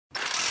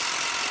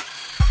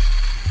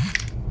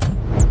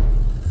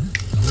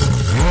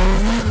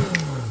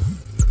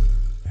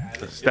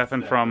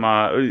Stefan from,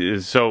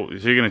 so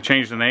you're going to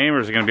change the name, or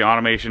is it going to be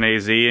Automation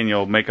AZ and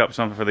you'll make up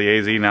something for the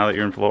AZ now that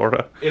you're in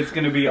Florida? It's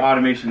going to be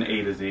Automation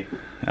A to Z.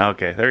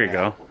 Okay, there you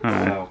go. All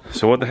right.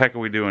 So what the heck are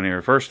we doing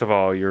here? First of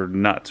all, you're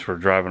nuts for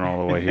driving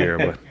all the way here.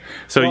 But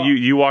so well,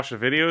 you watch the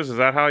videos? Is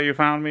that how you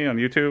found me on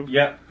YouTube?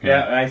 Yep.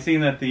 Yeah, I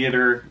seen the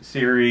theater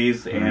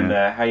series and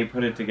how you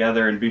put it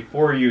together. And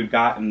before you'd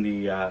gotten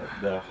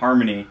the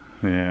Harmony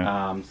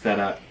set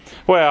up.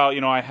 Well,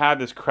 you know, I had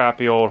this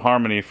crappy old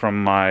Harmony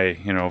from my,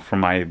 from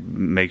my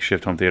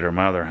makeshift home theater in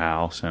my other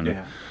house,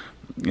 and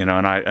you know,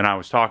 and I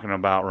was talking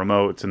about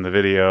remotes in the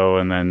video,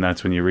 and then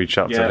that's when you reached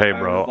out and said, "Hey,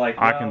 bro, like,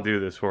 I can do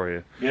this for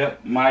you."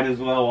 Yep, might as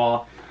well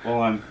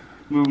while I'm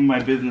moving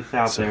my business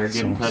out there,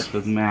 get in touch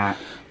with Matt.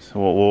 So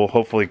we'll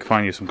hopefully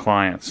find you some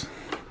clients.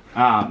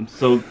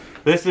 So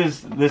this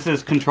is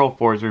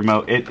Control4's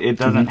remote. It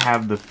doesn't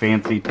have the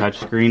fancy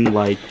touchscreen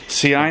like.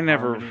 I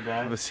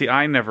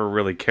never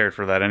really cared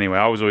for that anyway.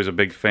 I was always a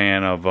big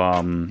fan of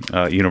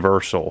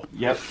Universal.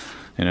 Yep.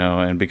 You know,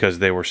 and because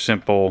they were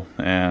simple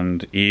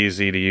and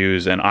easy to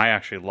use, and I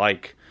actually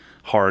like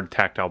hard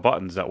tactile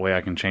buttons. That way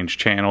I can change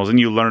channels, and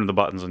you learn the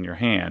buttons in your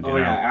hand. Oh,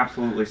 yeah,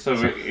 absolutely. So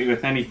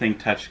with anything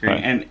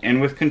touchscreen,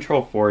 and with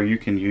Control4 you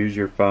can use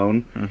your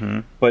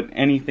phone, but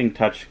anything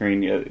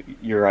touchscreen,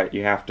 you're right,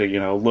 you have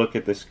to look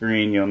at the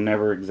screen. You'll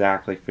never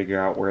exactly figure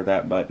out where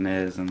that button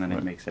is, and then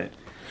it makes it.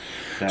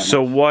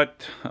 So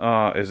what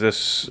is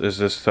this? Is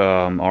this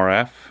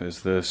RF?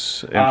 Is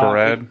this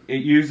infrared?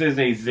 It uses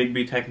a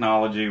Zigbee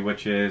technology,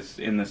 which is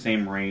in the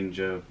same range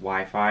of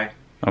Wi-Fi.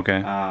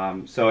 Okay.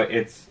 So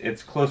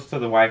it's close to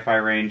the Wi-Fi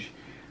range,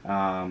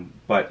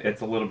 but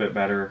it's a little bit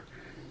better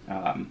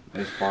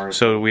as far as.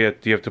 So do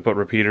you have to put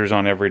repeaters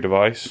on every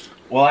device?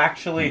 Well,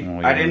 actually,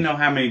 I didn't know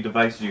how many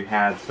devices you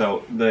had.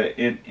 So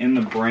in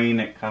the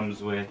brain it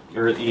comes with,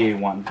 or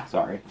EA1,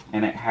 sorry,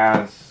 and it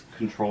has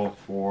control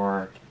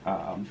for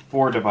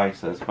 4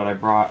 devices. But I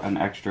brought an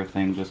extra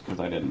thing just because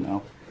I didn't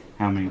know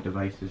how many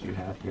devices you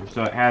had here.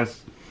 So it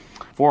has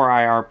 4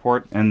 IR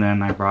ports, and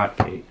then I brought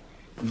a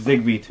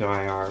Zigbee to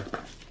IR,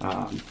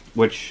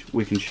 which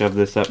we can shove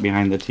this up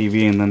behind the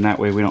TV, and then that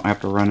way we don't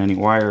have to run any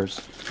wires.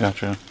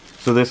 Gotcha.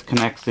 So this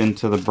connects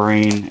into the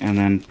brain and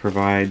then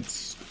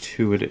provides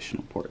 2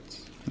 additional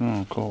ports.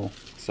 Oh, cool.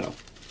 So,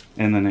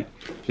 and then it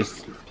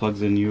just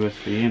plugs in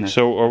USB. And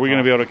so are we going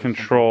to be able to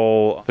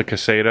control the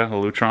Caseta, the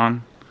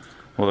Lutron?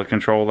 Will it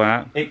control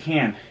that? It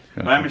can. Gotcha.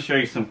 But I'm going to show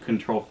you some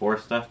Control4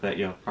 stuff that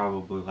you'll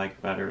probably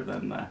like better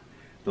than the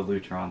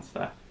Lutron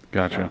stuff.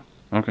 Gotcha.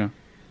 So, okay.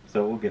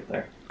 So we'll get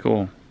there.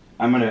 Cool.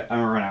 I'm gonna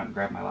run out and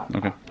grab my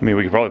laptop. Okay. I mean,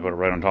 we could probably put it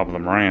right on top of the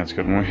Marantz,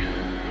 couldn't we?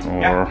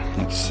 Or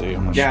let's see,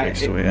 how much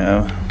space do we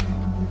have?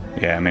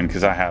 Yeah, I mean,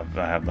 because I have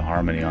the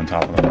Harmony on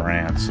top of the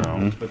Marantz,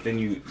 so. But then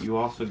you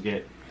also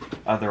get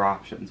other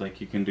options,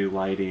 like you can do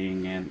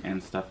lighting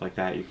and stuff like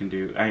that. You can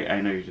do. I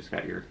know you just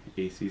got your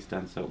ACs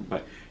done,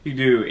 but you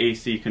do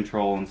AC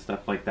control and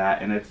stuff like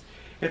that, and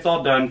it's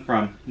all done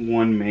from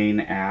one main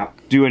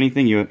app. Do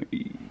anything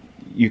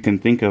you can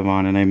think of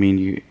on it. I mean,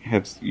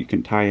 you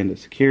can tie into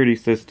security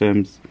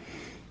systems,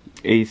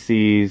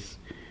 ACs,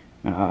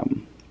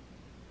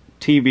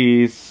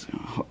 TVs,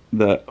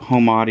 the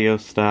home audio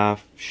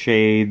stuff,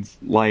 shades,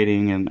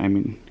 lighting, and I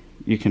mean,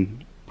 you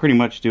can pretty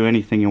much do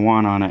anything you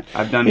want on it.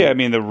 I've done. Yeah, I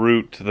mean the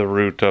root of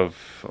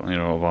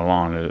of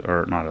Elan,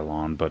 or not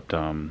Elan, but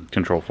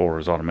Control4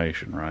 is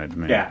automation, right? I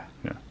mean,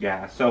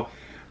 yeah. So,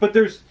 but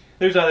there's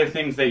other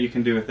things that you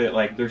can do with it.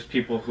 Like there's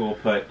people who will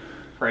put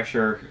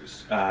pressure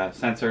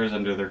sensors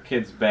under their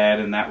kids' bed,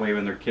 and that way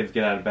when their kids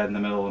get out of bed in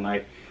the middle of the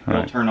night,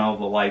 they'll turn all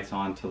the lights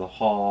on to the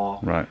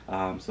hall,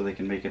 so they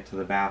can make it to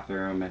the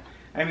bathroom. And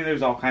I mean,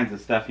 there's all kinds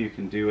of stuff you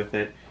can do with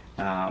it.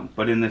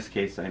 But in this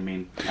case, I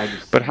mean,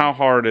 But how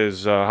hard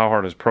is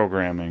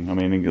programming? I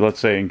mean, let's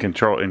say in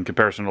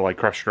comparison to like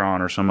Crestron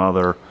or some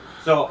other.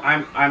 So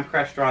I'm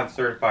Crestron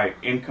certified.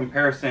 In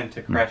comparison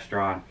to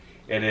Crestron,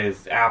 it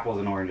is apples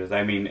and oranges.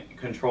 I mean,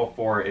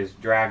 Control4 is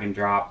drag and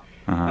drop.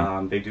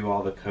 They do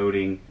all the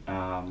coding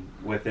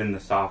within the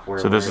software.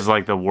 So this is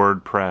like the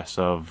WordPress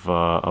of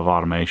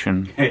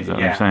automation. Is that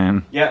what I'm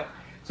saying? Yep.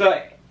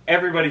 So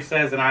everybody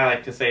says, and I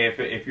like to say,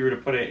 if you were to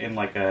put it in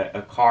like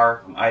a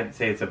car, I'd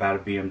say it's about a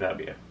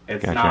BMW.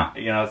 It's not,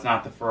 it's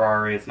not the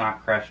Ferrari, it's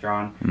not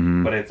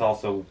Crestron, but it's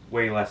also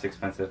way less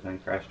expensive than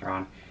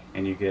Crestron,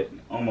 and you get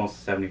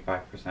almost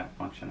 75%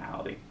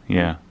 functionality.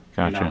 Yeah,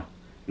 gotcha.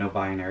 No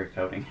binary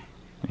coding.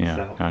 Yeah,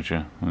 so,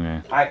 gotcha.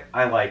 Okay.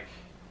 I like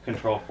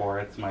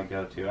Control4, it's my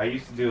go-to. I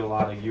used to do a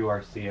lot of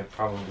URC. I've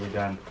probably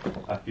done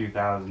a few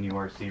thousand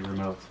URC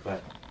remotes,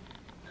 but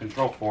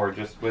Control4,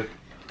 just with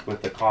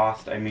the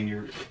cost, I mean,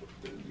 your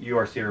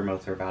URC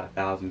remotes are about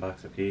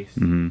 $1,000 a piece,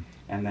 and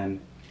then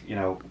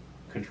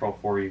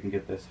Control4, you can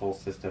get this whole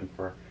system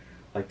for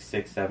like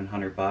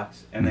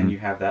 $600-700, and then you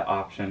have that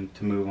option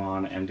to move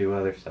on and do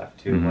other stuff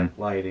too, like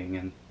lighting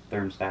and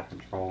thermostat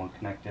control and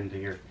connect into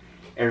your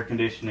air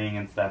conditioning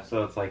and stuff.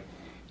 So it's like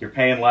you're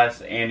paying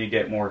less and you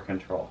get more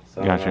control.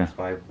 So that's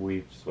why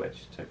we've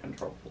switched to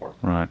Control4.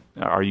 Right.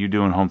 Are you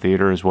doing home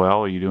theater as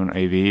well? Are you doing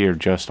AV or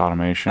just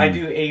automation? I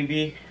do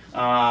AV.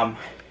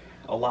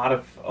 a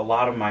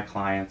lot of my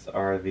clients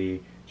are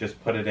the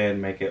just put it in,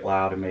 make it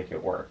loud, and make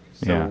it work.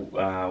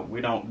 So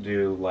we don't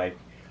do like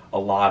a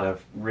lot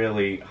of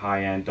really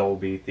high-end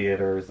Dolby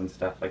theaters and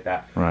stuff like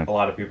that. Right. A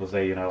lot of people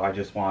say, you know, I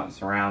just want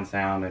surround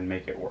sound and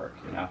make it work,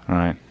 you know.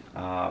 Right.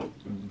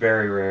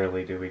 Very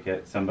rarely do we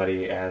get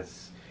somebody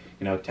as,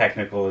 you know,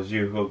 technical as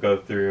you who'll go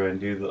through and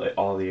do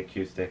all the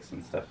acoustics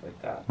and stuff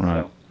like that.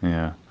 Right. So.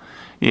 Yeah.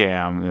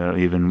 Yeah,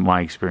 even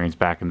my experience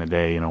back in the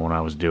day, you know, when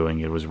I was doing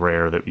it, was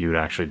rare that you'd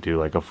actually do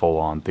like a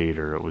full-on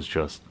theater. It was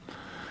just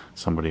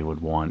somebody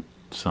would want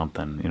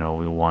something, you know,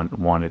 we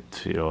wanted,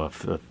 you know,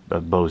 a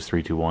Bose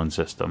 321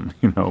 system,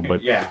 you know,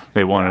 but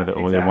they wanted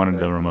they wanted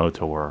the remote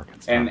to work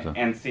and stuff.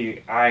 And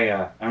see,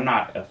 I'm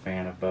not a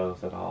fan of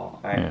Bose at all.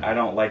 I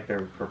don't like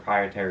their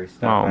proprietary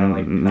stuff. I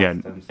like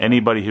custom stuff.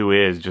 Anybody who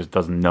is just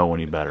doesn't know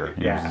any better.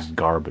 You know, it's just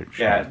garbage.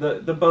 Yeah,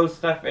 the Bose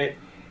stuff,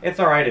 it's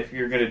all right if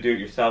you're going to do it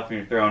yourself and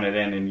you're throwing it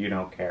in and you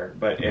don't care.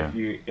 But if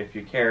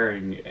you care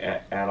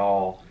at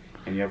all,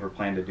 and you ever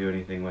plan to do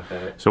anything with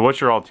it. So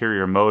what's your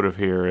ulterior motive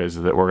here is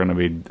that we're going to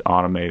be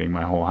automating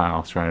my whole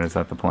house, right? Is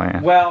that the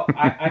plan? Well,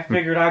 I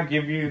figured I'd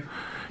give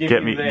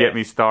get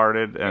me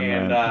started, and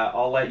then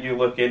I'll let you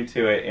look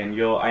into it, and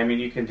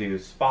you can do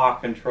spa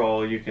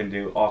control, you can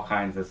do all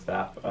kinds of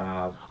stuff.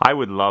 I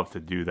would love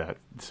to do that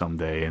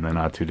someday in the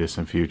not too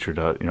distant future,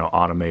 to, you know,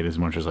 automate as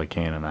much as I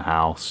can in the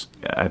house.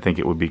 I think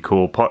it would be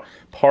cool.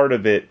 Part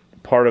of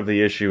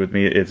the issue with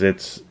me is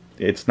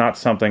it's not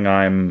something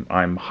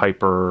I'm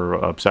hyper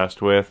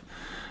obsessed with,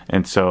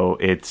 and so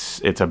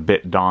it's a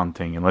bit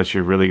daunting unless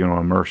you're really going to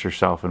immerse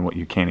yourself in what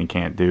you can and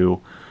can't do,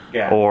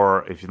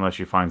 or unless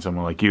you find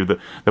someone like you.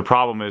 The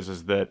problem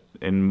is that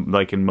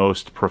in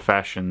most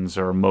professions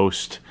or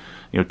most,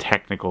 you know,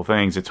 technical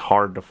things, it's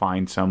hard to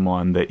find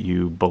someone that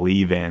you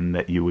believe in,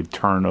 that you would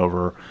turn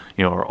over,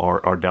 you know,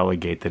 or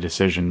delegate the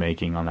decision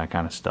making on that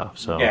kind of stuff.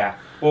 So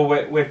well,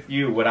 with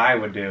you, what I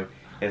would do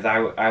is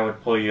I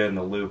would pull you in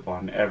the loop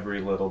on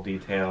every little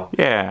detail.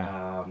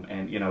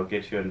 And, you know,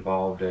 get you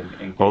involved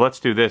in well,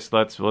 let's do this.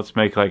 Let's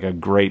make like a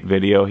great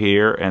video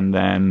here, and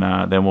then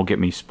we'll get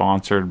me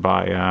sponsored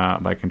by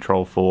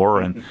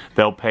Control4, and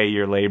they'll pay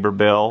your labor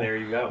bill. There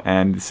you go.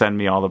 And send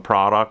me all the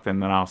product,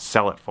 and then I'll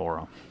sell it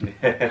for them.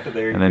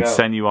 And then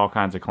send you all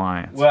kinds of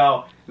clients.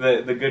 Well,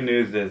 the good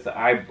news is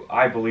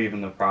I believe in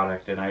the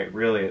product, and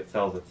it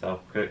sells itself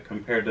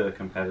compared to the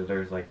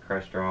competitors like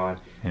Crestron,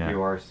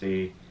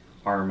 URC,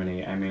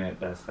 Harmony. I mean, it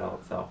does sell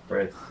itself.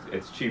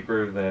 It's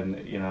cheaper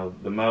than, you know,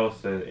 the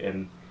most,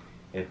 and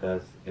it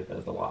does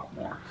a lot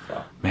more.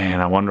 So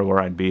man, I wonder where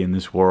I'd be in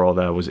this world.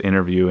 I was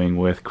interviewing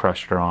with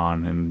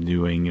Crestron and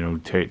doing, you know,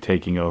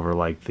 taking over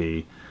like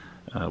the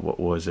what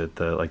was it,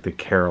 the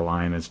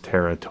Carolinas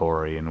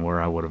territory, and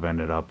where I would have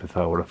ended up if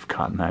I would have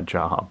gotten that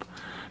job.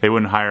 They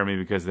wouldn't hire me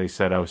because they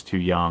said I was too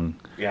young.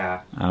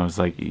 Yeah. I was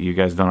like, you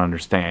guys don't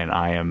understand.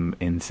 I'm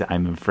a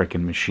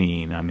freaking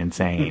machine. I'm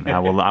insane. I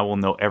will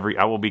know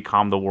I will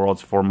become the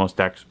world's foremost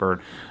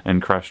expert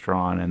in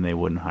Crestron, and they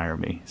wouldn't hire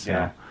me.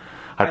 So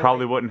I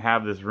probably wouldn't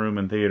have this room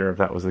and theater if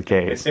that was the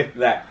case.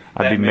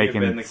 I'd be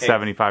making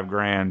 75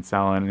 grand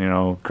selling, you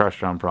know,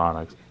 Crestron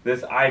products.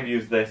 I've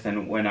used this,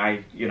 and when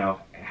I, you know,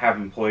 have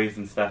employees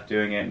and stuff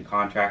doing it and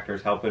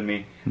contractors helping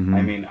me,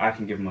 I mean, I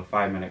can give them a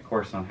 5-minute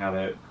course on how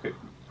to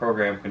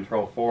program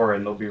Control4,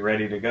 and they'll be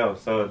ready to go.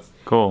 So it's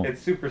cool.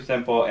 It's super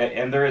simple,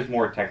 and there is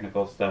more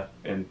technical stuff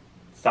and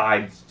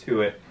sides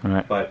to it,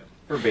 but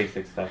for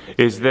basic stuff.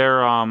 Is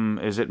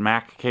it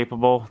Mac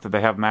capable? Do they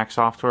have Mac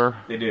software?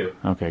 They do.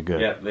 Okay, good.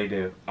 Yeah, they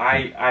do.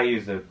 I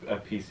use a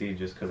PC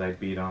just because I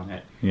beat on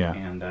it. Yeah.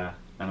 And I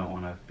don't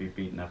want to be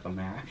beating up a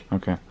Mac.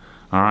 Okay.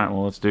 All right.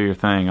 Well, let's do your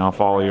thing. I'll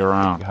follow you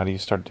around. How do you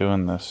start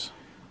doing this?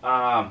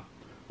 Well,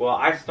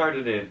 I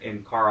started it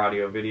in car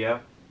audio video.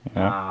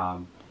 Yeah.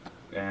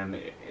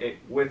 And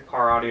with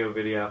car audio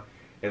video,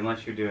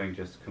 unless you're doing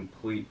just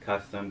complete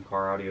custom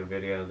car audio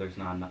video, there's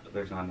not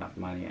enough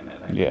money in it.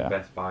 I mean,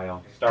 Best Buy. I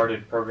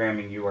started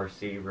programming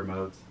URC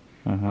remotes,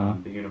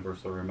 the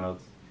universal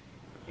remotes,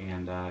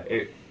 and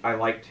I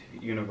liked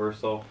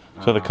universal.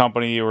 So the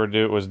company you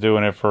was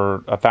doing it for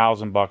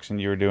 $1,000, and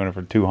you were doing it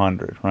for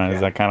 $200, right? Yeah.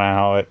 Is that kind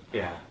of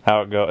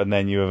how it go? And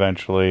then you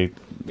eventually.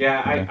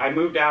 Yeah, I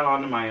moved out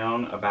onto my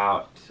own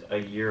about a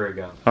year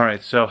ago. All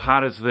right, so how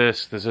does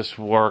this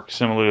work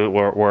similarly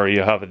where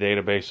you have a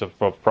database of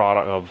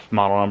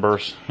model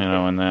numbers, you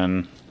know, and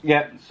then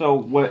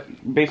so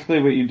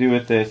basically what you do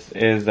with this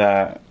is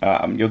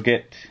you'll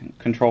get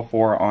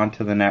Control4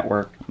 onto the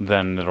network.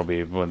 Then it'll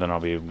be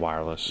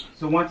wireless.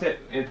 So once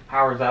it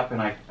powers up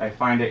and I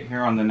find it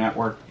here on the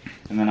network,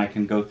 and then I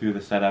can go through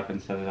the setup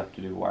and set it up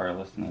to do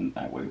wireless, and then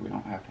that way we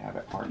don't have to have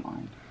it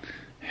hardlined.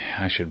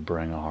 I should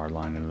bring a hard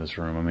line into this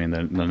room. I mean,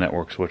 the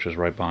network switch is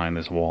right behind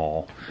this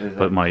wall,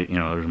 but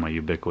there's my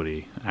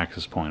Ubiquity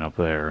access point up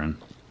there, and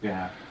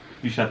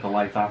you shut the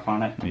lights off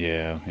on it.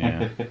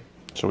 Yeah.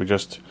 So we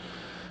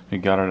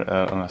got it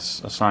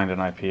assigned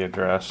an IP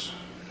address,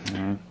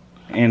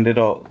 and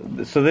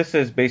so this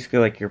is basically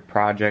like your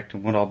project.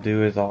 And what I'll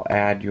do is I'll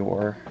add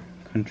your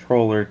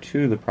controller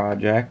to the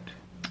project,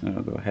 and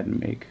I'll go ahead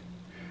and make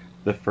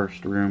the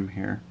first room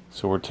here.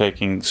 So we're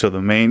taking, so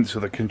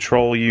the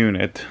control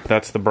unit,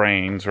 that's the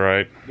brains,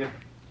 right? Yep.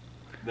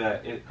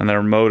 And the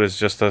remote is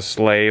just a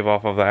slave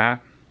off of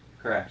that?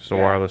 Correct. Just a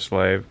wireless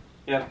slave?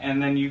 Yep,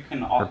 and then you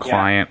can also... Or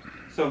client? Yeah.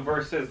 So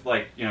versus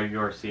like, you know,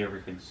 URC,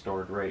 everything's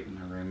stored right in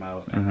the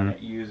remote, and then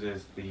it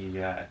uses the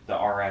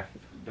RF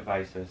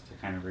devices to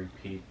kind of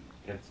repeat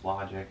its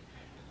logic,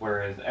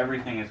 whereas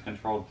everything is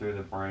controlled through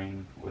the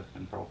brain with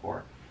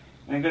Control4.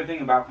 And the good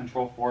thing about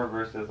Control4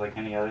 versus like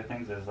any other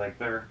things is like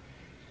the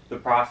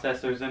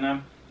processors in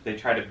them, they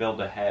try to build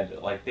ahead.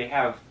 Like they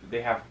have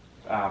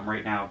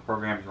right now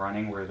programs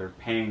running where they're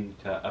paying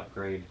to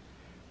upgrade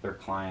their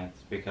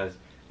clients because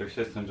their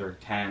systems are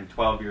 10,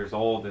 12 years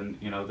old, and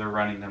you know they're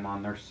running them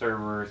on their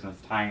servers and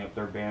it's tying up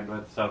their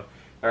bandwidth. So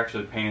they're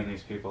actually paying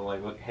these people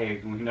like, look, hey,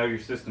 we know your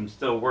system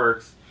still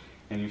works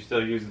and you're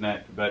still using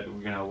it, but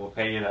you know we'll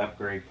pay you to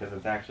upgrade because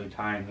it's actually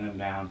tying them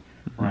down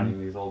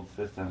running these old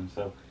systems.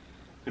 So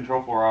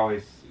Control4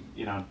 always,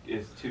 you know,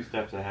 is 2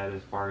 steps ahead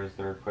as far as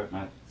their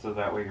equipment, so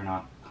that way you're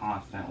not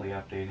constantly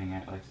updating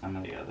it like some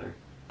of the other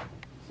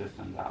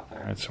systems out there.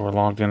 Alright, so we're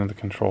logged into the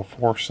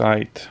Control4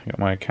 site. Got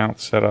my account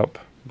set up.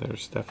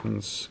 There's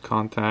Stefan's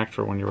contact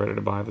for when you're ready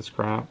to buy this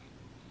crap.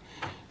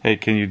 Hey,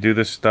 can you do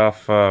this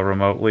stuff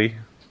remotely?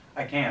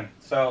 I can.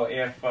 So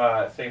if,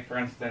 say for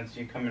instance,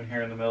 you come in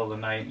here in the middle of the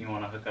night and you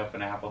want to hook up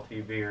an Apple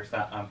TV or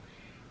something,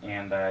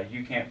 and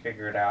you can't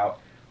figure it out,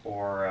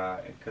 or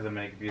because it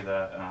may be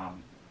the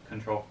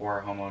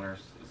Control4 homeowners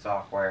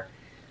software,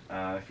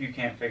 if you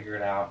can't figure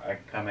it out, I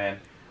can come in.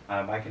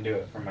 I can do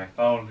it from my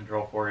phone.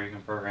 Control4 you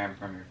can program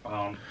from your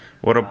phone.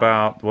 What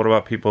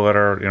about people that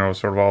are, you know,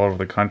 sort of all over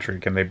the country?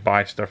 Can they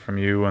buy stuff from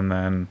you and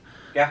then?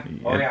 Yeah.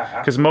 Oh yeah.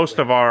 Because most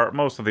of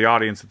the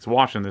audience that's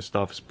watching this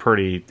stuff is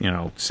pretty, you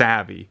know,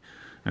 savvy,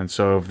 and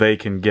so if they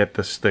can get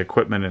the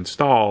equipment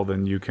installed,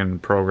 then you can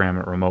program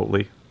it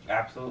remotely.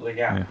 Absolutely.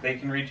 Yeah. They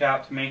can reach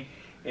out to me,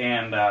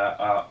 and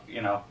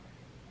you know,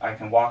 I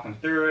can walk them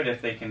through it.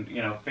 If they can,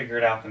 you know, figure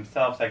it out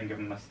themselves, I can give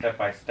them a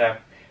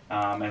step-by-step.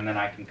 And then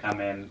I can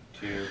come in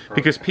to...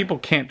 Because people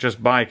can't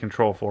just buy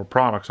Control4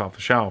 products off the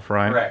shelf,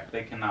 right? Correct,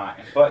 they cannot.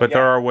 But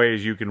there are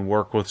ways you can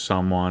work with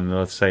someone,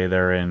 let's say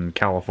they're in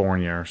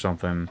California or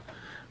something,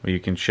 where you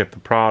can ship the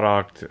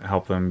product,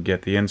 help them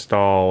get the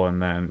install, and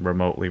then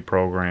remotely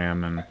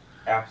program. And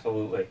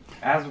absolutely.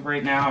 As of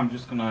right now, I'm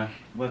just going to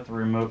let the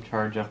remote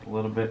charge up a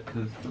little bit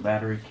because the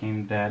battery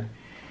came dead.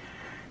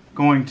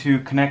 Going to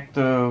connect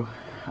the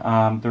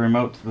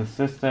remote to the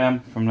system.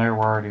 From there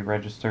we're already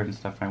registered and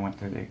stuff. I went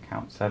through the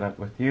account setup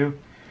with you.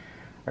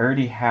 I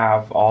already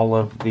have all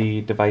of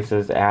the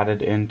devices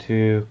added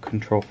into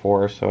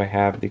Control4. So I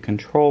have the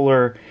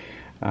controller,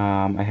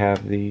 I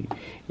have the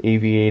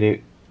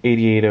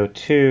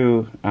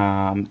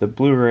AV8802, the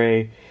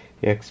Blu-ray,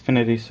 the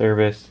Xfinity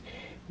service,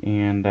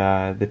 and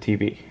the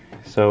TV.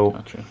 So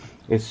gotcha.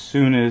 As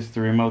soon as the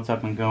remote's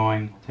up and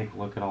going, take a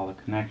look at all the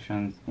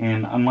connections.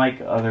 And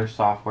unlike other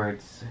software,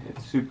 it's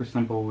super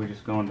simple. We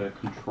just go into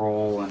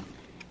Control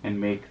and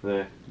make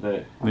the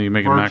virtual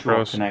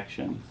macros?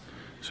 connections.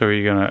 So are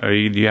you gonna? Do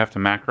you have to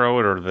macro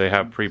it, or do they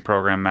have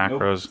pre-programmed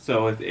macros? Nope.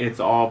 So it's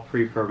all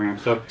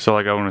pre-programmed. So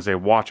like I want to say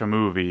watch a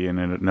movie, and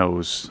then it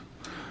knows.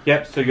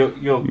 Yep. So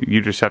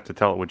you just have to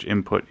tell it which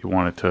input you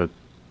want it to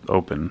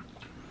open.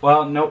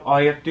 Well, no.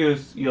 All you have to do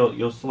is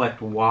you'll select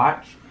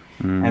watch.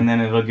 And then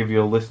it'll give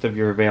you a list of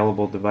your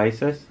available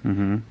devices,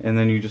 and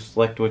then you just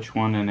select which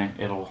one, and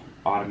it'll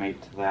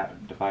automate to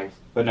that device.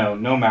 But no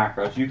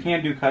macros. You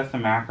can do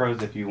custom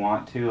macros if you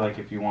want to, like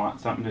if you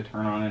want something to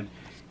turn on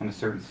in a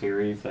certain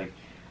series, like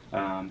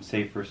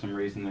say for some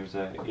reason there's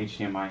a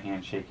HDMI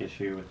handshake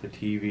issue with the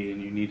TV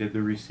and you needed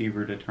the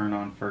receiver to turn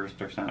on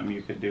first or something,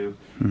 you could do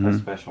a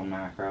special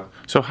macro.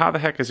 So how the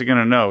heck is it going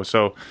to know?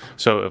 So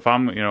if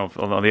I'm, you know,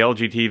 on the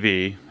LG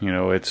TV, you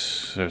know,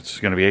 it's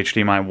going to be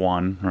HDMI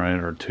 1, right,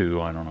 or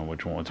 2, I don't know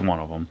which one, it's one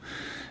of them.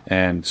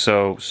 And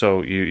so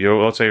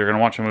you let's say you're going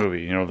to watch a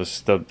movie, you know,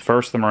 the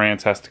first the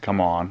Marantz has to come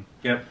on.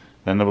 Yep.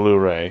 Then the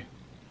Blu-ray,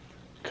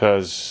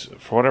 because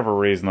for whatever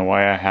reason, the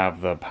way I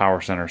have the power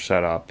center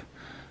set up,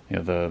 you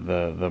know,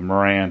 the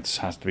Marantz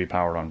has to be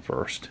powered on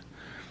first.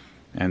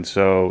 And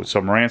so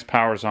Marantz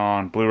powers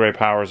on, Blu-ray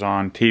powers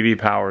on, TV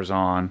powers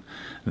on,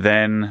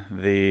 then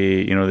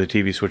the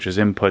TV switches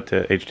input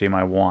to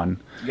HDMI 1.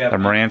 Yep. The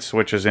Marantz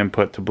switches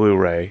input to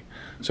Blu-ray.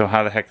 So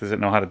how the heck does it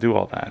know how to do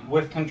all that?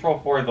 With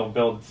Control4 they'll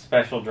build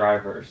special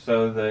drivers.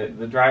 So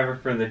the driver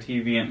for the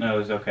TV, it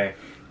knows, okay,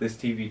 this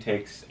TV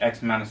takes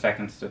X amount of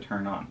seconds to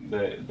turn on.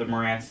 The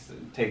Marantz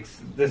takes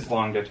this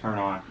long to turn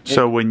on.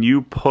 So when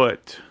you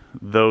put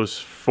those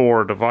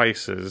 4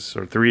 devices,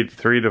 or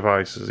three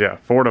devices, yeah,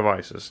 4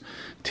 devices,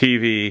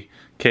 TV,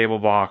 cable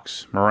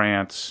box,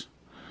 Marantz,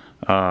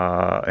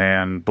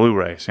 and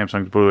Blu-ray,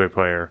 Samsung Blu-ray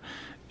player,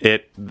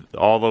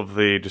 all of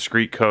the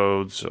discrete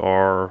codes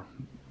are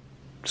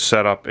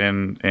set up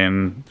in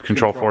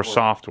Control4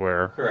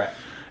 software. Correct.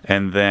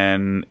 And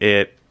then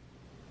it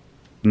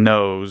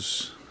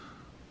knows.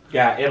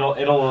 Yeah,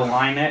 it'll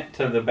align it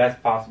to the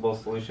best possible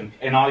solution,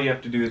 and all you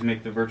have to do is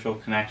make the virtual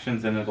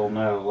connections, and it'll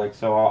know. Like,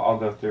 so I'll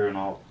go through and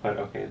I'll put,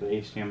 okay, the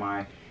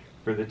HDMI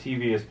for the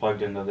TV is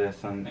plugged into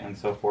this and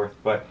so forth,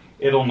 but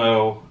it'll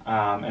know,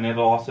 and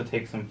it'll also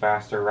take some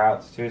faster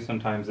routes too.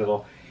 Sometimes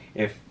it'll,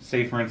 if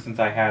say for instance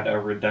I had a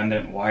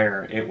redundant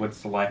wire, it would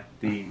select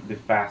the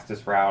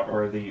fastest route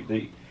or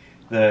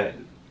the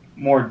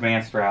more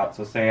advanced route.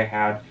 So say I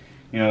had,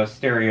 you know, a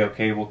stereo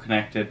cable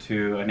connected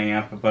to an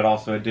amp, but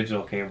also a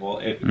digital cable.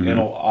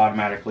 It'll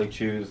automatically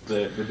choose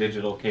the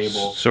digital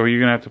cable. So are you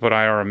gonna have to put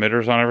IR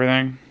emitters on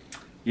everything?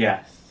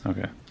 Yes.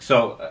 Okay.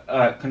 So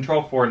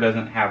Control4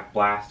 doesn't have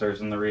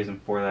blasters, and the reason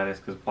for that is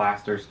because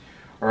blasters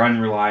are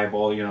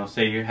unreliable. You know,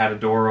 say you had a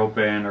door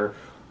open, or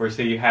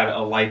say you had a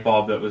light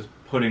bulb that was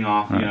putting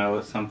off, you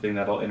know, something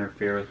that'll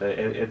interfere with it.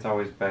 It's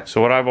always best. So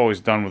what I've always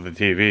done with the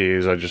TV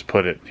is I just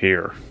put it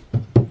here.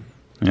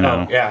 You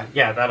know? Oh,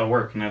 yeah, that'll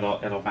work, and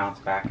it'll bounce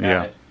back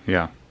at it.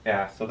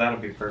 Yeah, so that'll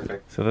be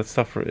perfect. So that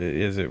stuff,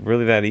 is it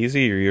really that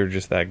easy, or you're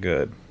just that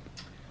good?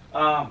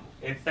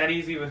 It's that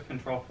easy with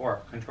Control4.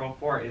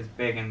 Control4 is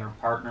big, and they're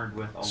partnered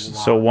with a lot.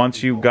 So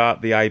once you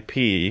got the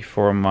IP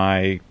for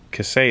my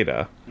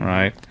Caseta,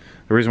 right?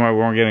 The reason why we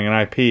weren't getting an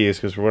IP is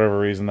because for whatever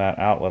reason that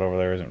outlet over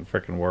there isn't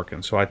freaking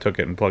working. So I took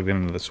it and plugged it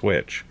into the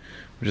switch,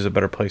 which is a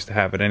better place to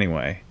have it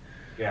anyway.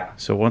 Yeah.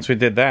 So once we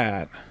did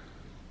that,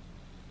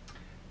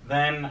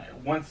 then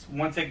once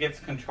it gets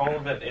control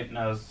of it, it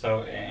knows.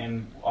 So,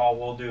 and all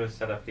we'll do is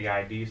set up the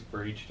IDs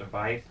for each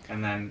device,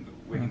 and then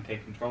we can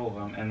take control of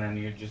them, and then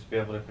you just be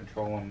able to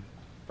control them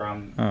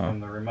from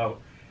the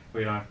remote.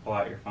 We don't have to pull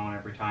out your phone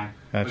every time.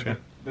 Gotcha. But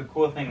the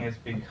cool thing is,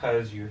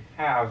 because you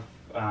have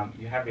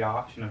the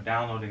option of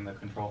downloading the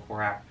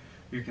Control4 app,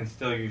 you can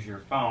still use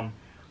your phone.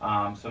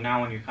 So now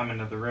when you come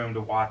into the room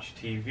to watch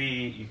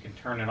TV, you can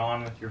turn it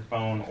on with your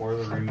phone or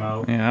the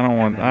remote. yeah, I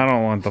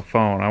don't want the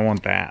phone. I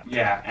want that.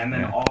 Yeah, and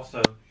then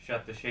also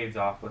shut the shades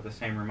off with the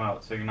same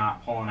remote, so you're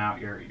not pulling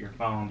out your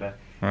phone to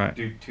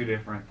do two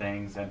different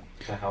things and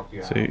to help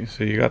you out.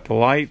 So you got the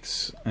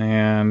lights,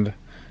 and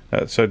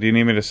so do you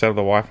need me to set up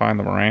the Wi-Fi and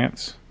the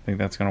Marantz? Think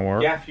that's gonna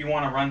work? Yeah, if you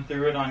want to run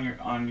through it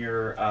on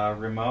your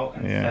remote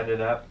and set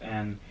it up,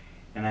 and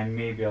I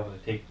may be able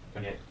to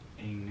get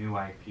a new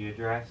IP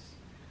address.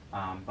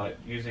 But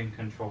using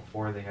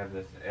Control4, they have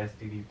this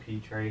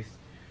SDDP trace,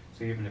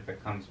 so even if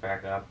it comes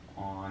back up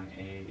on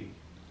a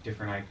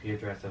different IP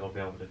address, it'll be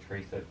able to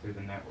trace it through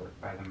the network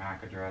by the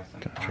MAC address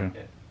and find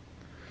it.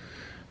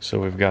 So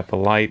we've got the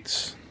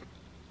lights,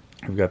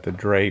 we've got the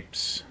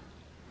drapes,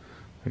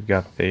 we've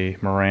got the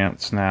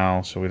Marantz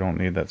now, so we don't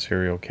need that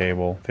serial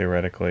cable,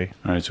 theoretically.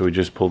 Alright, so we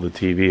just pulled the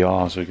TV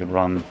off so we can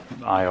run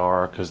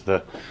IR, because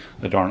the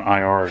darn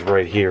IR is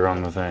right here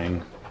on the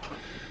thing.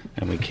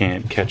 And we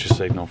can't catch a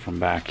signal from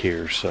back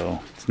here, so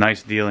it's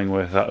nice dealing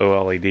with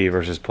OLED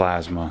versus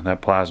plasma.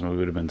 That plasma, we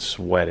would have been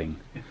sweating.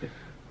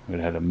 We'd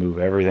have had to move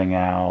everything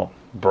out,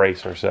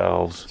 brace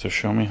ourselves. So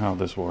show me how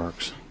this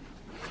works.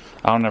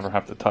 I'll never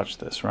have to touch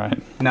this, right?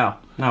 No,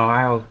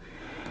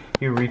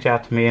 you reach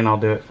out to me and I'll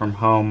do it from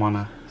home on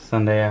a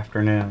Sunday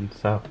afternoon.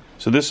 So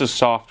this is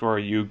software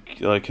you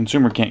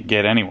consumer can't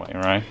get anyway,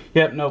 right?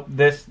 Yep. Nope.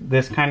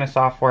 This kind of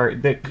software,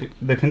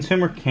 the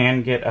consumer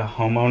can get a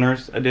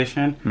homeowner's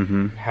edition.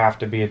 You have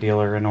to be a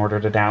dealer in order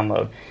to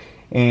download.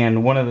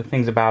 And one of the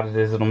things about it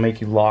is it'll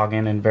make you log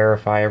in and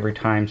verify every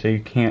time, so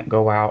you can't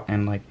go out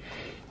and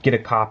get a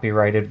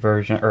copyrighted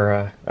version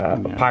or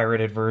a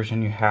pirated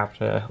version. You have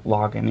to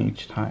log in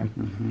each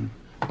time.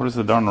 What does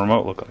the darn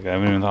remote look like? I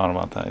haven't even thought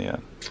about that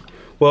yet.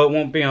 Well, it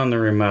won't be on the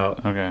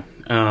remote. Okay.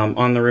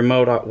 On the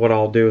remote, what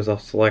I'll do is I'll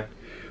select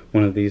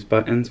one of these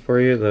buttons for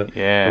you, the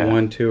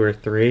 1, 2, or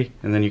 3,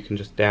 and then you can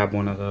just dab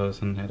one of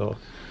those and it'll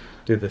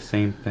do the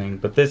same thing.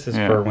 But this is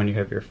for when you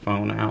have your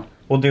phone out.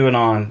 We'll do it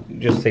on,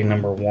 just say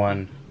number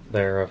 1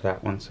 there of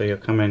that one. So you'll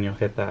come in, you'll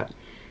hit that,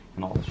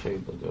 and all the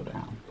shades will go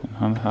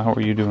down. How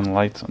are you doing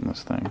lights on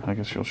this thing? I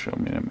guess you'll show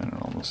me in a minute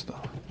all this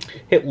stuff.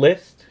 Hit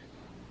list,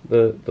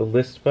 the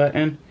list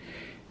button,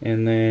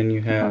 and then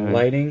you have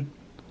lighting.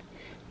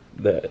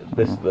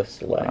 This is the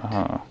select.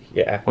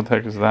 Yeah. What the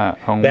heck is that?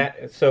 Home?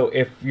 So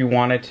if you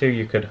wanted to,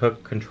 you could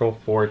hook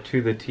Control4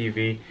 to the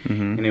TV,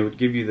 and it would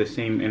give you the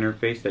same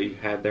interface that you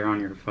had there on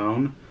your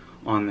phone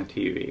on the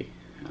TV.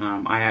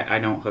 I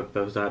don't hook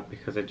those up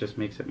because it just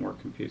makes it more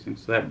confusing.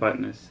 So that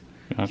button is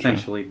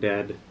essentially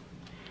dead.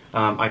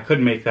 I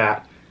could make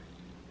that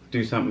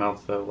do something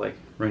else though, like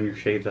run your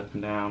shades up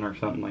and down or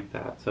something like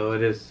that. So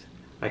it is,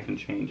 I can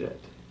change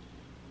it.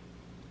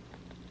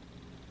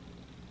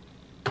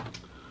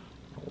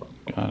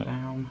 Got it.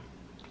 Down.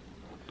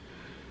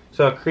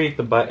 So I'll create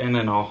the button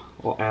and I'll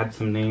add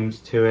some names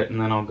to it, and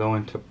then I'll go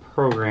into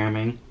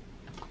programming,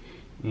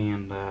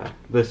 and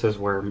this is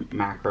where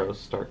macros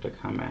start to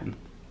come in.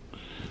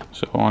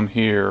 So on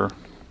here,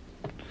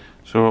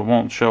 so it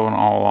won't show an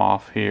all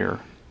off here,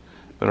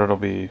 but it'll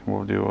be,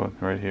 we'll do it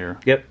right here.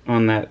 Yep,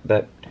 on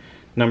that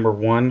number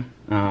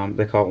 1,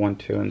 they call it 1,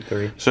 2, and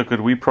 3. So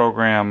could we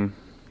program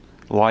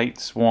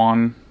lights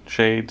 1,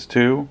 shades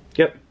 2?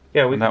 Yep.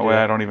 Yeah, we and that way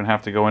I don't even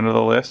have to go into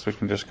the list. We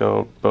can just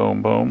go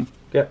boom, boom.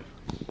 Yep.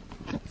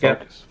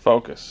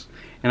 Focus.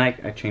 And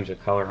I changed the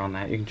color on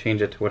that. You can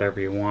change it to whatever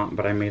you want,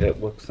 but I made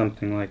it look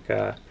something like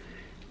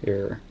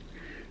your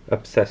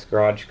obsessed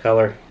garage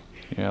color.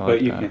 Yeah, I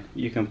but like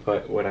you can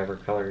put whatever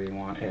color you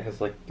want. It has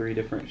like 3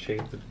 different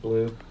shades of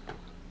blue.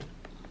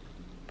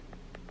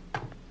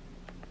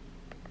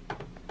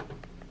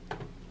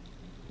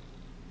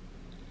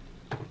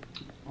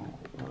 All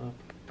up.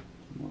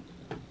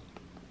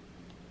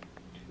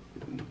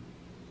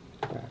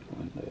 Back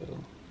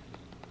window.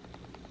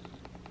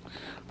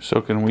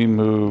 So can we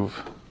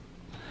move?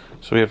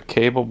 So we have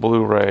cable,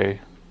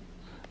 Blu-ray,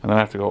 and then I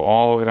have to go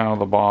all the way down to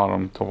the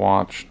bottom to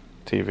watch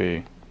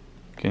TV.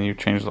 Can you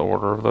change the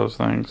order of those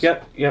things?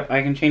 Yep.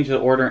 I can change the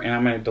order, and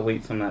I'm going to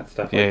delete some of that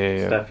stuff.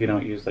 Stuff you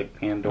don't use, like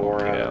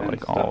Pandora and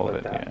like stuff all of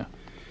like it. that. Yeah.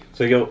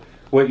 So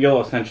what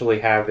you'll essentially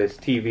have is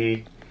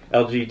TV,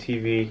 LG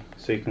TV,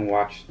 so you can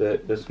watch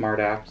the smart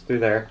apps through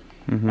there,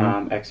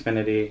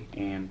 Xfinity,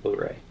 and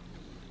Blu-ray.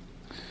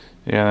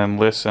 Yeah, and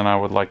listen, I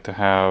would like to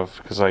have,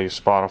 because I use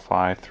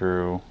Spotify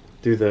through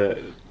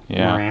the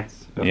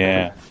Marantz.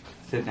 Yeah.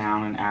 Sit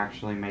down and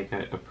actually make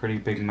a pretty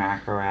big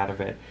macro out of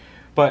it.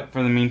 But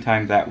for the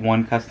meantime, that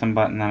one custom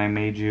button that I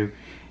made you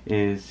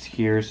is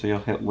here, so you'll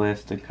hit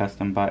list and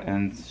custom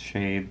buttons,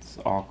 shades,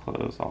 all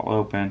close, all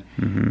open,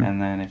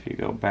 and then if you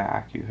go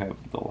back, you have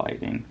the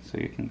lighting, so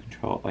you can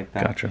control it like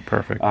that. Gotcha,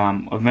 perfect.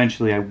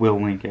 Eventually, I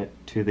will link it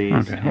to these.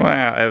 Okay. Well,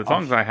 as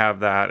long as I have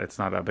that, it's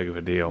not that big of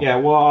a deal. Yeah,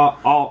 well,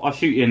 I'll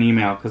shoot you an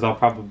email, because I'll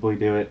probably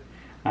do it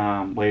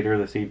later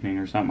this evening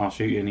or something. I'll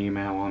shoot you an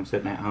email while I'm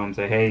sitting at home,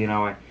 say, hey,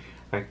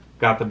 I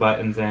got the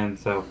buttons in,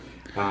 so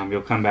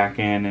you'll come back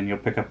in and you'll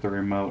pick up the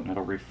remote and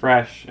it'll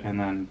refresh and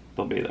then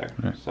they'll be there.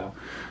 Yeah. So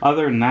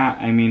other than that,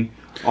 I mean,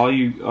 all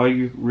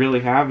you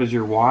really have is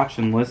your watch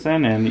and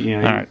listen, and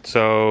All right,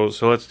 so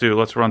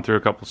let's run through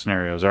a couple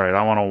scenarios. All right,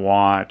 I want to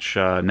watch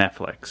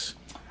Netflix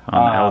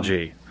on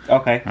LG.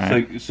 Okay,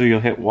 right. So you'll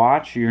hit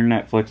watch. Your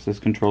Netflix is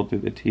controlled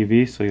through the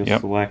TV, so you'll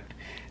select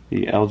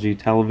the LG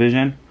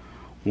television.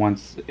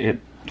 Once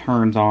it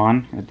turns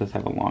on, it does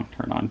have a long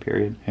turn on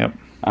period. Yep.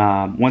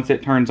 Once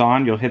it turns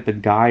on, you'll hit the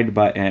guide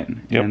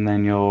button, and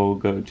then you'll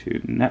go to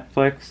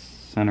Netflix,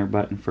 center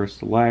button for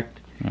select.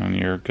 And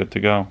you're good to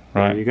go,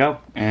 right? There you go.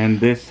 And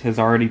this has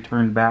already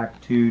turned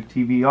back to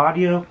TV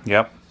audio.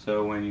 Yep.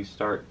 So when you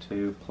start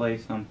to play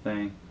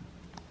something,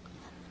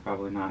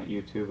 probably not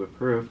YouTube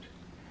approved.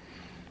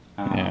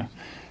 Yeah.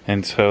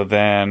 And so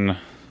then...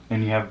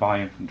 And you have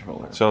volume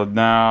controller. So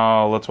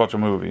now let's watch a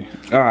movie.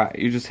 Alright,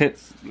 you just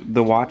hit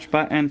the watch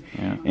button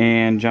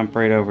and jump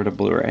right over to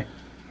Blu-ray.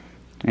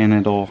 And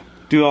it'll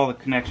do all the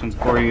connections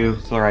for you.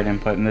 It's the right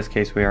input. In this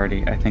case,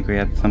 I think we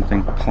had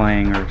something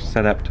playing or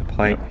set up to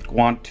play.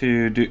 Want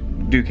to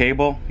do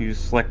cable? You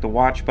just select the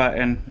watch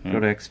button, go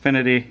to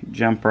Xfinity,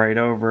 jump right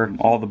over.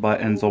 All the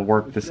buttons will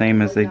work the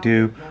same as they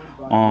do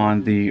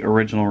on the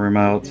original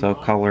remote, so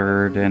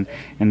colored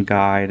and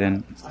guide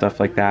and stuff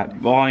like that.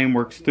 Volume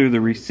works through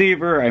the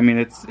receiver. I mean,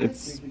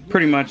 it's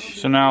pretty much.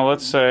 So now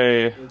let's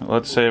say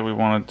we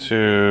wanted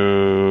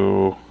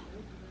to,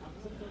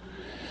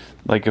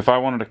 like, if I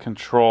wanted to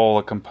control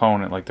a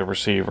component like the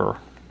receiver,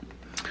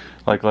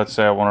 like let's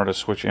say I wanted to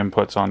switch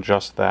inputs on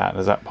just that,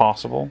 is that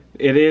possible?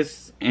 It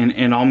is,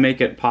 and I'll make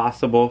it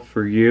possible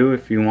for you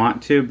if you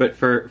want to, but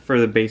for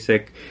the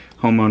basic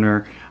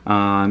homeowner,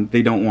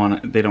 they don't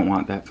want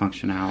that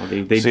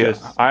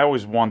functionality. I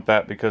always want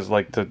that, because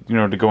like to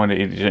go into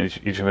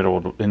each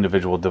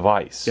individual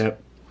device.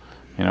 Yep.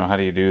 How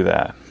do you do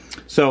that?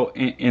 So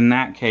in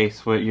that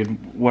case,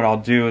 what I'll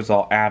do is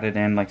I'll add it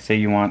in. Like, say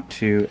you want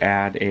to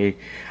add a,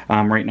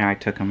 right now I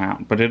took them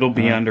out, but it'll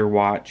be under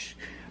watch.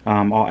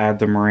 I'll add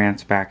the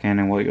Marantz back in,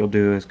 and what you'll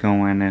do is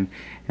go in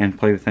and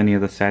play with any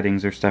of the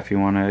settings or stuff you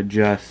want to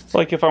adjust.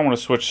 Like if I want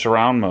to switch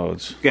surround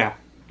modes. Yeah.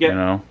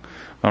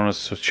 I want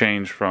to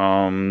change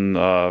from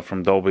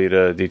Dolby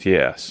to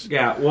DTS.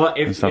 Yeah, well,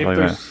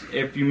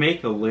 if you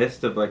make a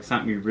list of like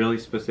something you really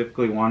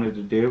specifically wanted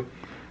to do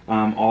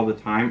all the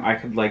time, I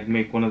could like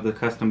make one of the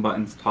custom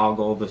buttons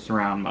toggle the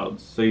surround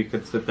modes, so you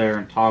could sit there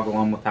and toggle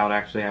them without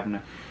actually having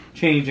to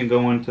change and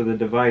go into the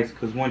device.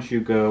 Because once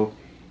you go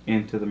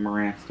into the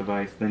Marantz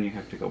device, then you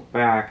have to go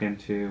back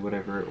into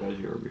whatever it was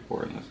you were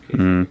before, in this case,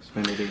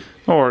 Xfinity.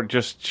 Or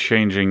just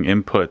changing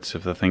inputs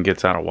if the thing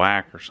gets out of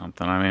whack or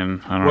something. I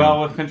mean, I don't know.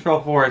 Well, with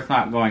Control4, it's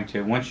not going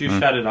to. Once you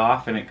shut it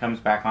off and it comes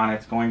back on,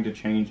 it's going to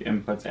change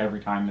inputs every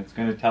time. It's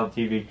going to tell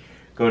TV,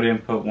 go to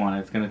input 1.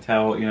 It's going to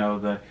tell,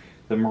 the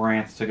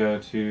Marantz to go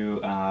to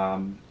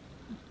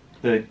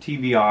the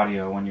TV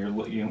audio when you're,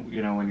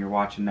 when you're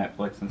watching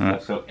Netflix and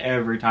stuff. So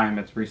every time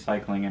it's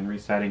recycling and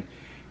resetting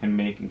and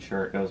making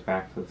sure it goes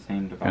back to the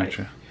same device.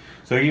 Gotcha.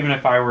 So even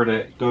if I were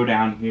to go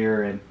down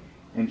here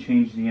and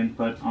change the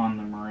input on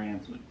the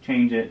Marantz,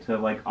 change it to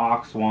like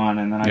aux 1,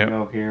 and then I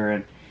go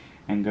here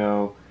and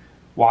go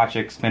watch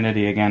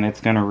Xfinity again,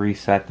 it's going to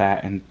reset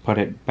that and put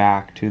it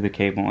back to the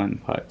cable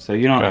input. So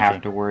you don't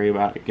have to worry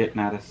about it getting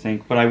out of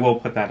sync, but I will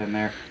put that in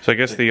there. So I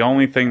guess the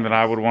only thing that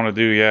I would want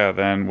to do,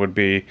 then would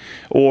be,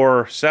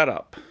 or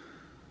setup.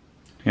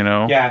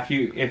 Yeah,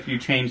 if you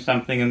change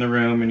something in the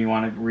room and you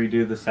want to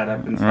redo the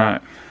setup and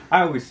stuff,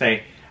 I always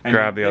say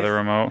Grab the other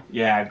remote?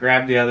 Yeah,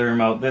 grab the other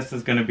remote. This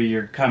is going to be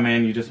your come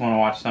in, you just want to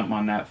watch something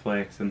on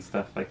Netflix and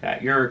stuff like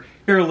that. You're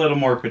a little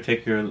more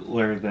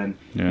particular than,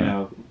 you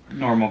know,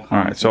 normal.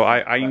 Alright, so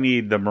I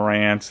need the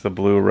Marantz, the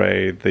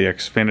Blu-ray, the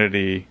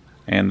Xfinity,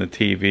 and the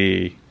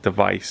TV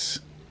device.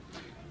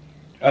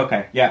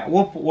 Okay, yeah,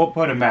 we'll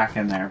put them back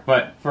in there.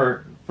 But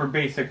for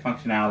basic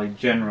functionality,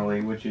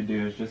 generally what you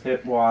do is just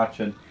hit watch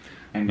and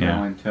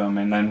go into them,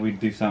 and then we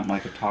do something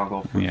like a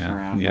toggle for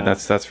surround. Yeah,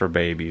 that's for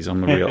babies.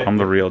 I'm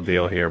the real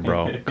deal here,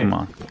 bro. Come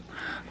on.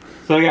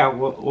 So yeah,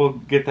 we'll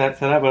get that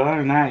set up. But other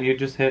than that, you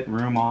just hit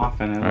room off,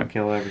 and it'll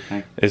kill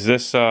everything. Is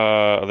this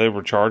are they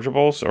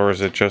rechargeables, or is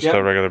it just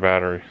a regular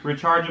battery?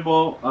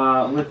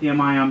 Rechargeable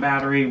lithium-ion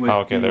battery.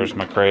 With there's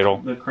my cradle.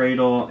 The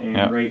cradle,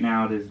 and right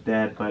now it is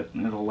dead, but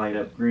it'll light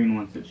up green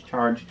once it's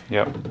charged.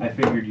 Yep. I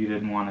figured you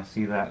didn't want to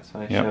see that, so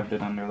I shoved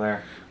it under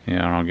there.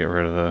 Yeah, and I'll get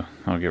rid of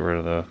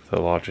the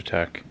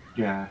Logitech.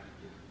 Yeah.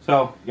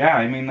 So yeah,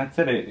 I mean that's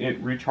it.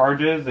 It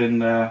recharges,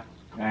 and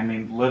I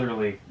mean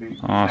literally,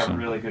 these have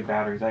really good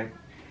batteries.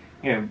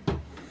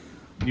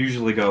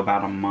 Usually go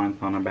about a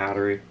month on a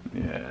battery.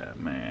 Yeah,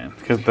 man.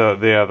 Because the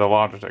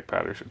Logitech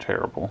batteries are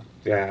terrible.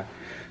 Yeah.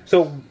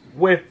 So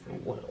with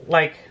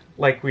like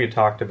we had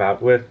talked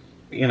about with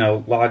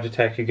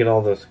Logitech, you get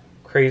all those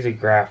crazy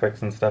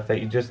graphics and stuff that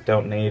you just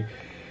don't need.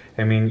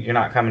 I mean, you're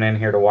not coming in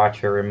here to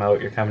watch your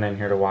remote. You're coming in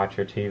here to watch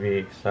your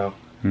TV. So.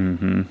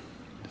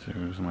 So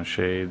here's my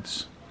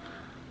shades.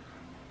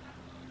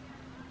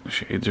 The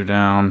shades are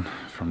down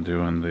from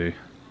doing the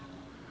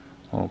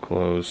all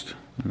closed.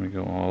 Let me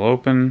go all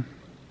open.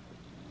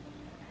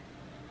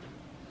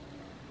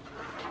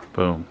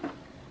 Boom.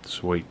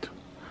 Sweet.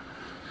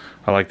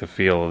 I like the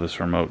feel of this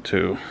remote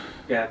too.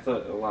 Yeah, it's a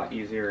lot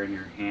easier in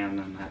your hand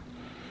than that.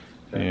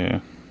 So. Yeah.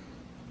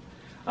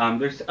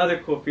 There's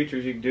other cool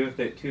features you can do with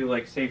it too.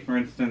 Like, say for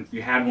instance,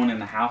 you had one in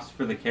the house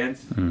for the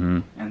kids,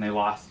 and they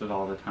lost it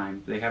all the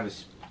time. They have a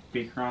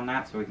speaker on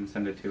that, so we can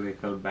send a two-way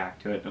code back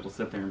to it. It'll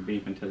sit there and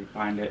beep until you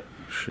find it.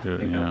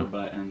 Pick up a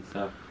button.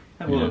 So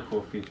have little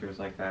cool features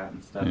like that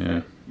and stuff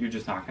that you're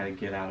just not going to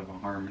get out of a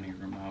Harmony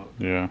remote.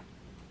 Yeah.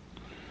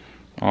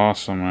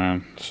 Awesome,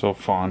 man. So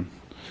fun.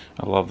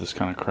 I love this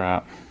kind of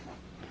crap.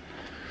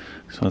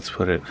 So let's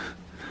put it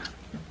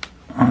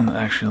on.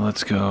 Actually,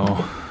 let's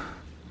go.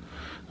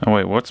 Oh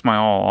wait, what's my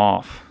all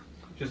off?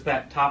 Just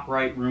that top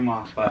right room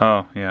off button.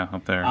 Oh yeah,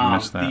 up there. I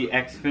missed that. The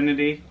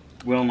Xfinity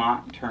will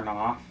not turn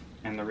off,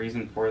 and the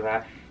reason for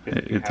that is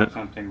if you have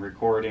something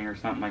recording or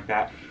something like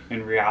that.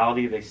 In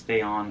reality, they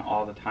stay on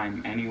all the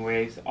time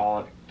anyways. All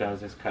it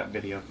does is cut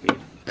video feed.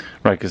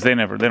 Right, because they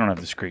don't have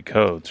discrete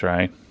codes,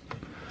 right?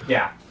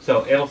 Yeah,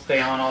 so it'll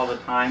stay on all the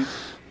time,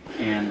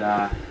 and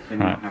then you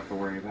don't have to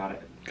worry about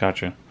it.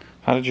 Gotcha.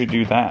 How did you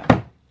do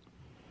that?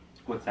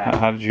 What's that?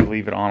 How did you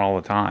leave it on all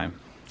the time?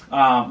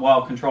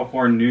 Well,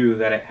 Control4 knew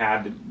that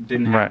it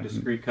didn't have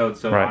discrete code,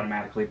 so it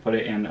automatically put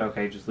it in,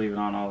 okay, just leave it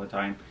on all the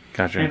time.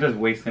 Gotcha. And it doesn't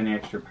waste any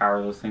extra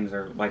power. Those things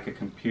are like a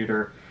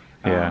computer,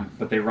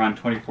 but they run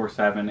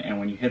 24/7, and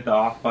when you hit the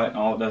off button,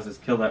 all it does is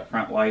kill that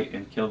front light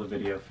and kill the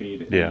video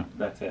feed. Yeah.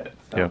 That's it.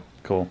 So. Yeah,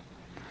 cool.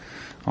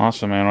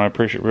 Awesome, man. I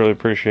really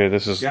appreciate it.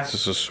 This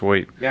is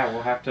sweet. Yeah,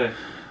 we'll have to.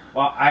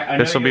 Well, I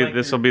this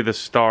will be the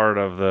start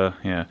of the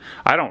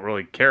I don't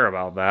really care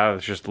about that.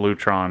 It's just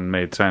Lutron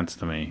made sense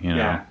to me. You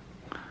know.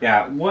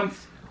 Yeah.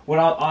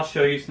 I'll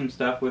show you some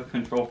stuff with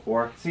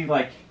Control4. See,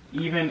 like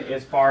even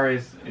as far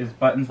as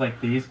buttons like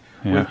these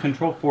with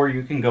Control4,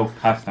 you can go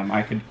custom.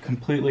 I could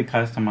completely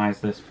customize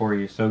this for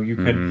you, so you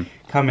could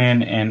come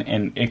in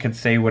and it could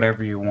say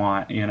whatever you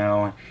want,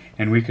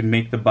 and we could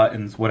make the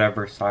buttons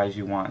whatever size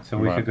you want. So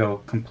we could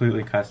go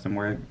completely custom.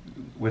 Where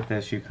with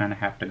this, you kind of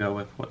have to go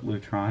with what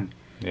Lutron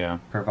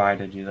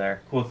provided you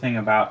there. Cool thing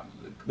about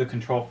the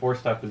Control4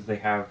 stuff is they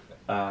have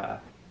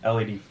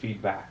LED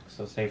feedback.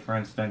 So say for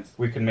instance,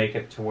 we can make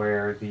it to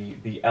where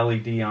the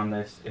LED on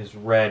this is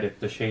red if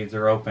the shades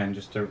are open,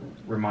 just to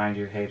remind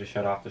you, hey, to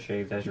shut off the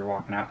shades as you're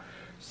walking out.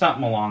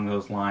 Something along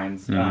those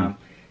lines.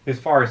 As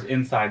far as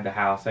inside the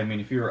house, I mean,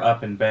 if you were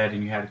up in bed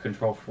and you had a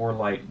Control4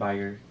 light by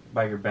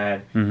your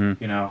bed,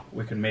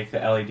 we could make the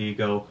LED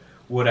go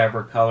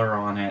whatever color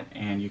on it,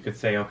 and you could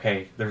say,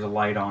 okay, there's a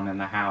light on in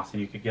the house,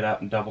 and you could get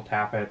up and double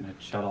tap it and it'd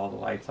shut all the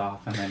lights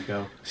off and then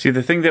go. See,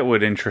 the thing that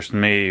would interest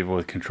me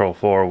with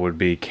Control4 would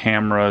be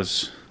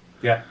cameras.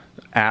 Yeah.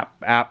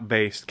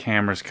 App-based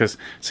cameras, because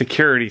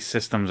security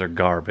systems are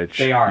garbage.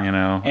 They are.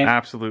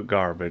 Absolute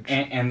garbage.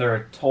 And they're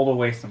a total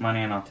waste of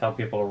money, and I'll tell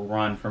people to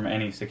run from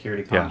any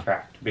security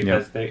contract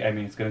because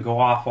it's going to go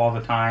off all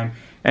the time.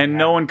 And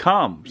no one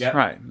comes.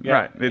 Right.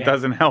 It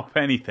doesn't help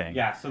anything.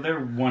 Yeah, so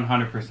they're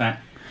 100%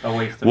 a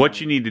waste of what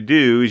money. You need to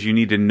do is you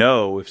need to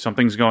know if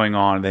something's going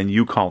on, then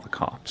you call the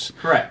cops.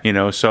 Correct.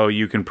 So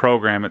you can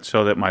program it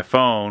so that my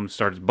phone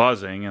starts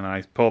buzzing and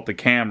I pull up the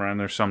camera and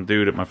there's some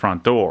dude at my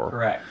front door.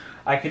 Correct.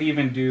 I could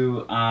even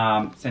do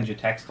send you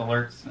text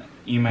alerts,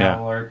 email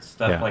alerts,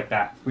 stuff like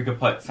that. We could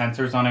put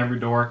sensors on every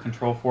door,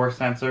 Control4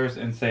 sensors,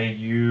 and say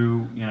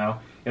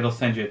it'll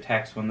send you a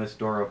text when this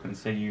door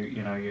opens. Say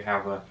you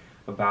have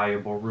a a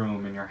valuable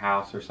room in your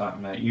house or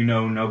something that you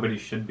know nobody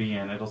should be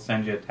in, it'll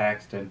send you a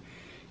text and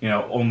you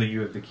know only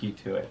you have the key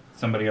to it.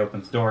 Somebody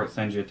opens the door, it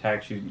sends you a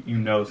text, you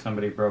know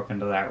somebody broke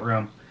into that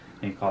room,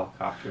 and you call the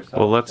cops yourself.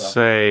 Well, let's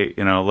say,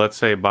 you know, let's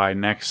say by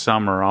next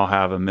summer I'll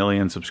have 1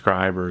 million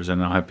subscribers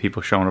and I'll have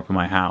people showing up in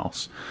my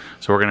house.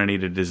 So we're going to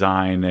need to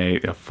design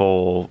a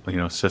full, you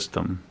know,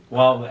 system.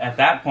 Well, at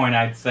that point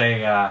I'd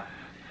say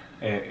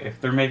if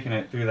they're making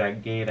it through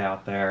that gate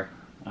out there,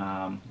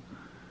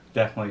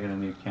 definitely going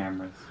to need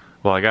cameras.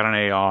 Well, I got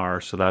an AR,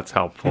 so that's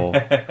helpful,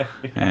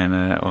 and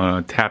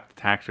a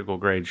tactical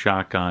grade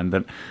shotgun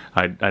that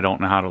I don't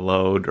know how to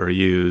load or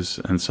use,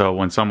 and so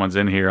when someone's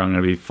in here, I'm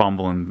going to be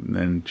fumbling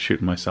and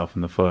shooting myself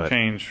in the foot.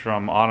 Change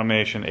from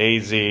automation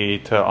AZ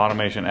to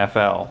automation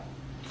FL,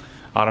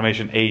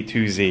 automation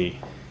A2Z.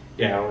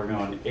 Yeah, we're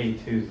going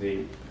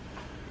A2Z,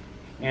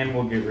 and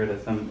we'll get rid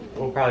of some.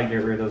 We'll probably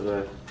get rid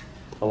of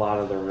a lot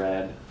of the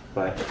red,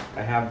 but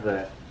I have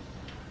the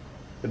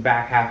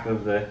back half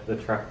of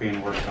the truck being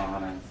worked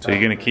on. And so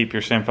you're going to keep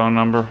your same phone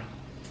number?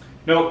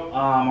 Nope.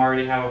 I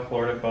already have a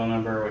Florida phone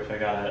number, which I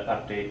got to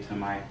update to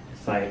my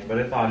site, but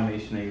it's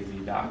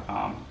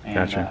automationaz.com. And,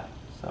 gotcha.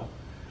 So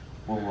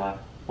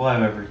we'll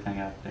have everything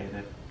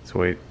updated.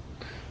 Sweet.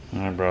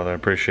 All right, brother. I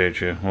appreciate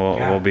you.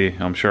 We'll be.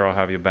 I'm sure I'll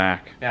have you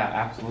back. Yeah,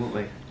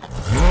 absolutely.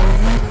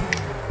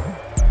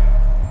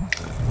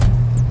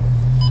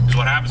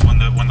 What happens when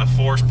the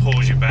force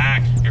pulls you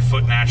back, your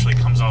foot naturally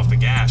comes off the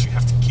gas. You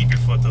have to keep your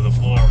foot to the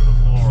floor.